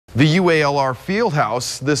The UALR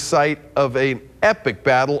Fieldhouse, the site of an epic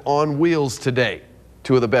battle on wheels today.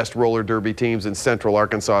 Two of the best roller derby teams in Central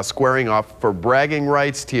Arkansas squaring off for bragging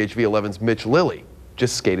rights. THV 11's Mitch Lilly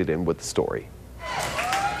just skated in with the story.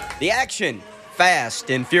 The action,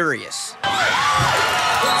 fast and furious.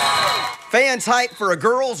 Fans hyped for a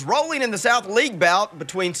girls rolling in the South League bout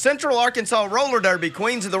between Central Arkansas roller derby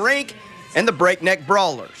queens of the rink and the Breakneck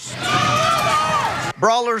Brawlers.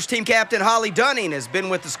 Brawlers team captain Holly Dunning has been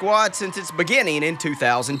with the squad since its beginning in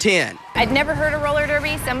 2010. I'd never heard of roller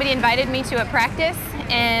derby. Somebody invited me to a practice,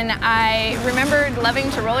 and I remembered loving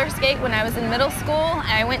to roller skate when I was in middle school.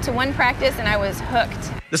 I went to one practice and I was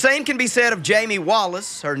hooked. The same can be said of Jamie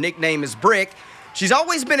Wallace. Her nickname is Brick. She's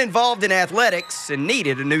always been involved in athletics and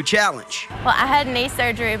needed a new challenge. Well, I had knee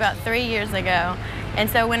surgery about 3 years ago, and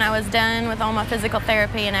so when I was done with all my physical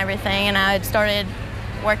therapy and everything, and I had started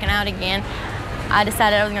working out again, I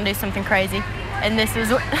decided I was going to do something crazy, and this was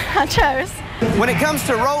what I chose. When it comes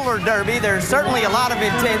to roller derby, there's certainly a lot of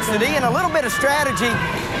intensity and a little bit of strategy,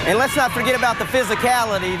 and let's not forget about the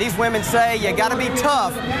physicality. These women say you got to be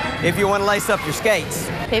tough if you want to lace up your skates.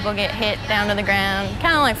 People get hit down to the ground,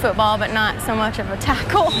 kind of like football, but not so much of a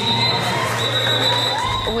tackle.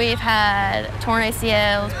 We've had torn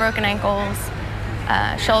ACLs, broken ankles,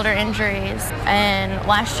 shoulder injuries, and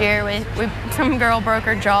last year some girl broke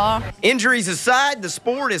her jaw. Injuries aside, the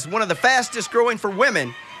sport is one of the fastest growing for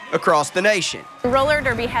women across the nation. Roller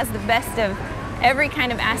derby has the best of every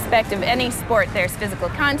kind of aspect of any sport. There's physical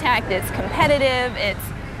contact, it's competitive, it's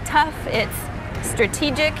tough, it's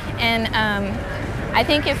strategic, and I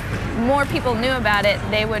think if more people knew about it,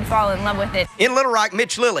 they would fall in love with it. In Little Rock,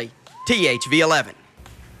 Mitch Lilly, THV 11.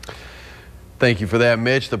 Thank you for that,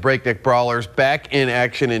 Mitch. The Breakneck Brawlers back in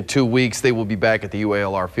action in 2 weeks. They will be back at the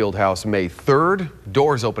UALR Fieldhouse May 3rd.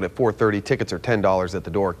 Doors open at 4:30. Tickets are $10 at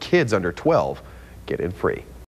the door. Kids under 12 get in free.